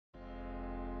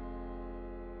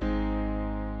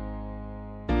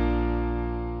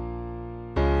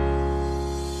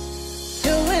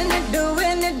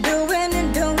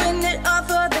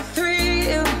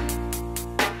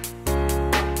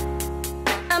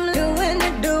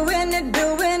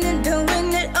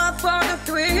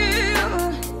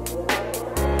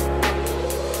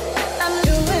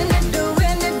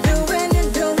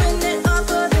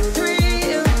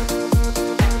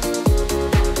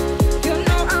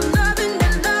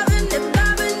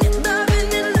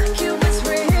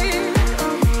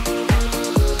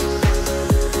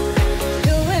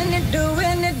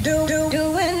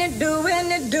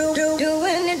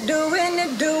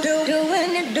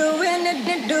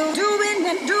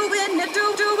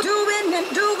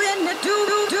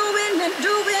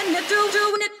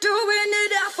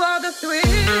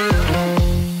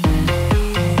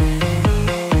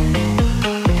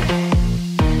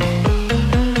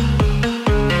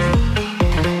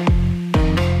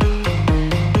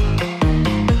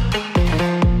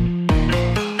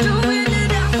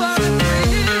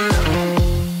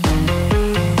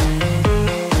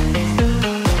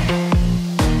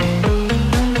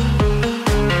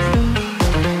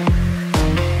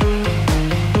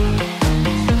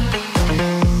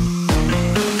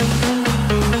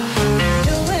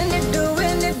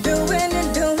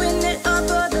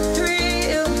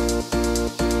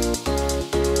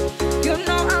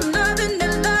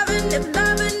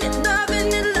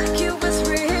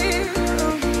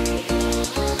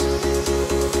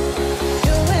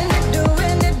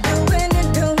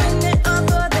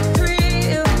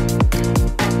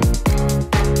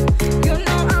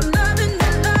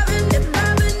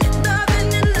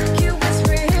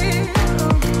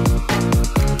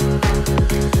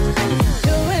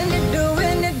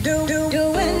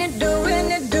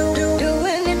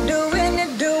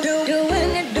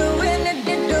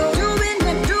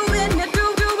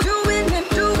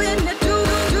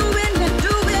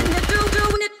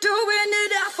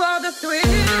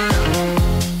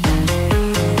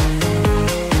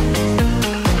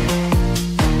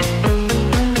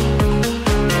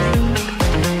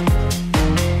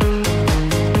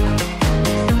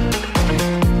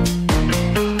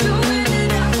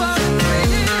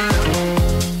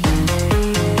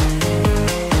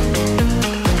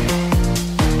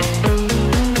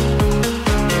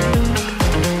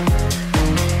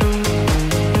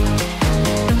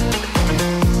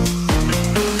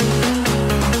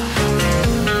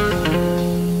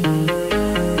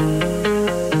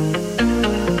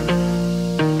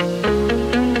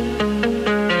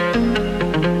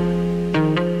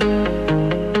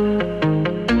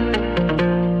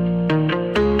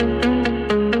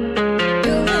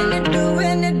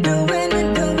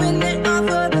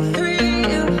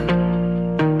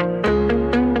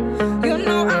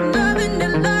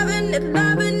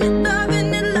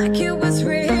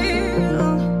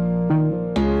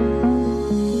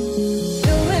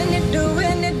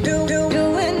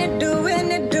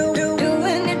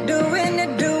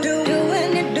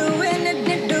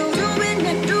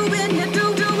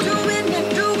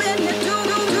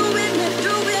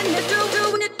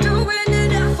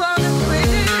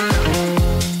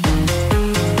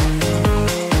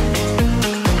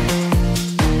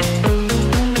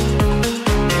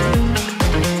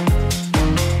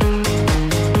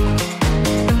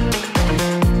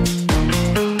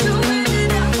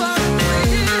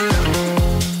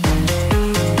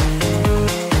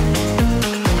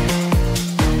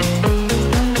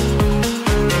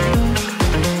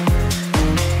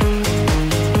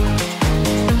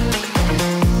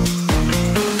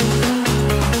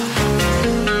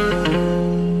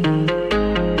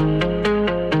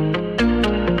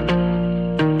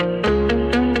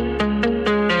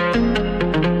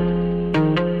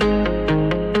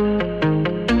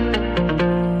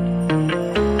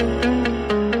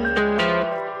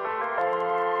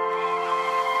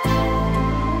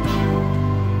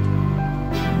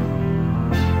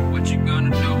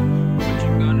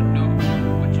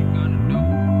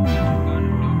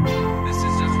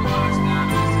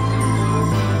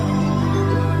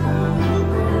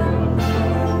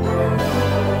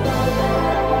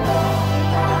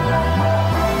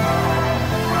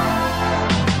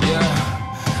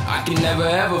can never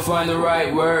ever find the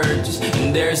right words,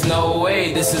 and there's no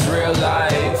way this is real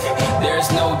life. There's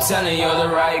no telling you're the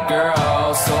right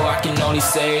girl, so I can only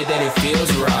say that it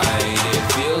feels right.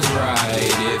 It feels right,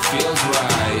 it feels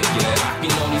right. Yeah, I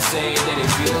can only say that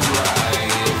it feels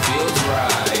right. It feels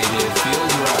right, it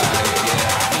feels right.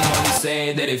 Yeah, I can only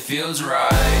say that it feels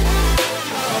right.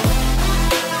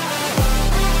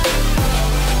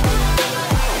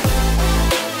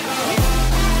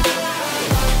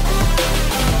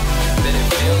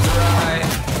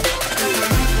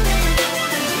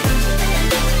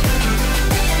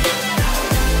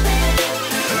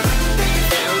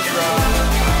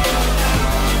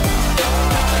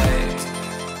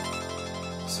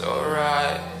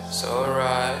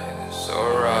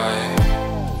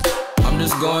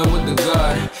 Going with the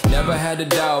gut, never had a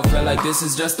doubt, felt like this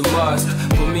is just a must.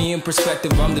 Put me in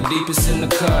perspective, I'm the deepest in the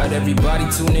cut. Everybody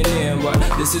tuning in, but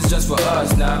this is just for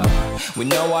us now. We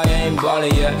know I ain't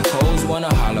ballin' yet, hoes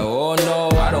wanna holler, oh no,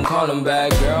 I don't call them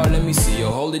back. Girl, let me see you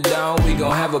hold it down, we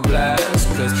gon' have a blast.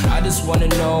 Cause I just wanna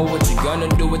know what you gonna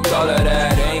do with all of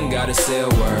that. Ain't gotta say a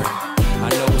word, I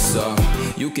know what's up,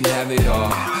 you can have it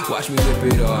all. Watch me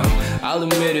rip it off, I'll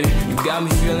admit it, you got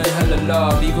me feeling hella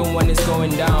love. Even when it's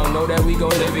going down, know that we gon'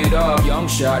 live it up. Young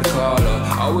shot caller,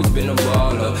 always been a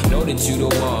baller. Know that you the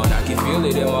one, I can feel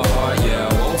it in my heart. Yeah,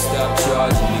 I won't stop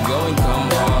charging me, go and come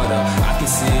harder. I can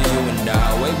see you and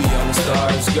I, way beyond the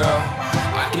stars, girl.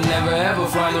 I can never ever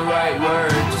find the right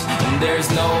words, and there's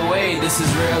no way this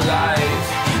is real life.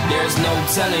 There's no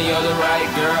telling you're the right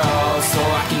girl, so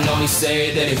I can only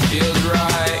say that it feels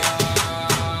right.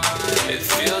 It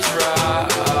feels right.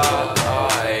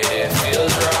 It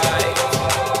feels right.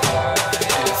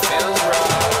 It feels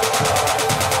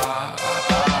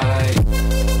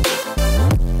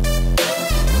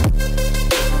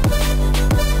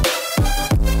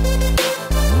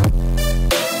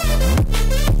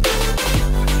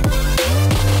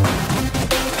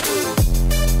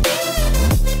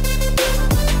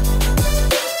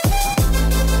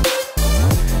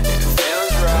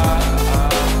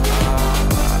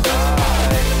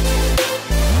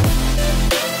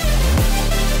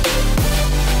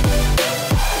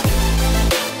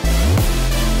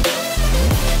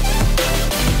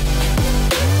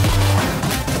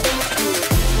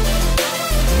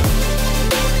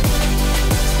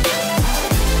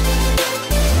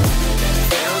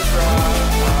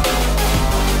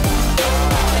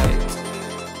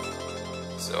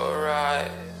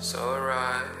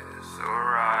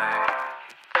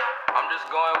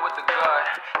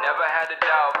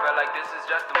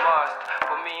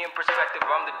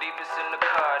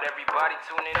Everybody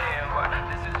tuning in, but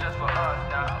this is just for us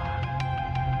now.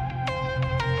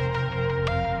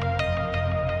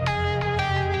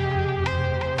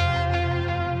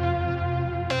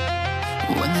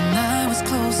 When the night was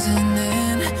closing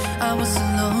in, I was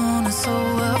alone and so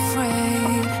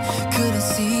afraid. Couldn't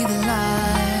see the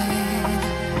light,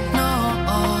 no.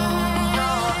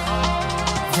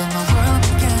 Then my world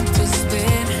began to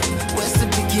spin. Where's the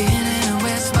beginning and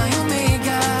where's my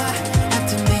omega? Had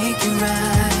to make it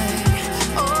right.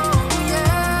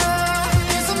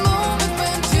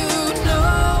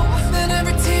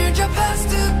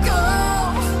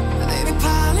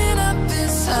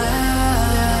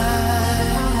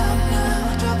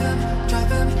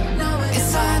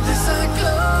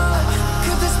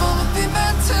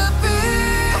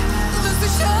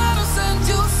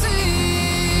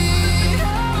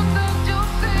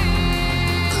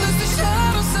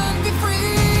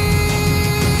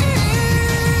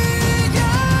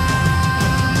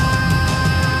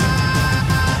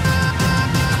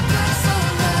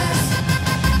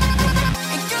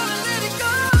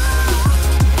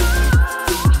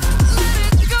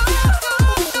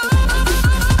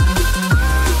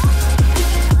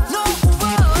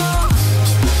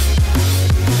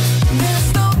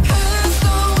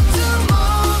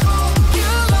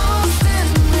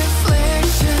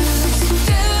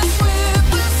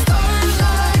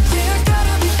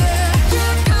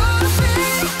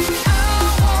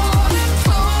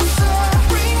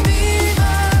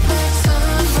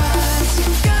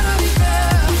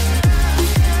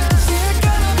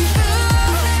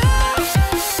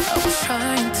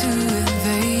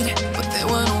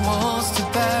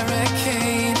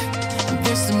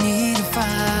 There's some need to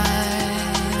find.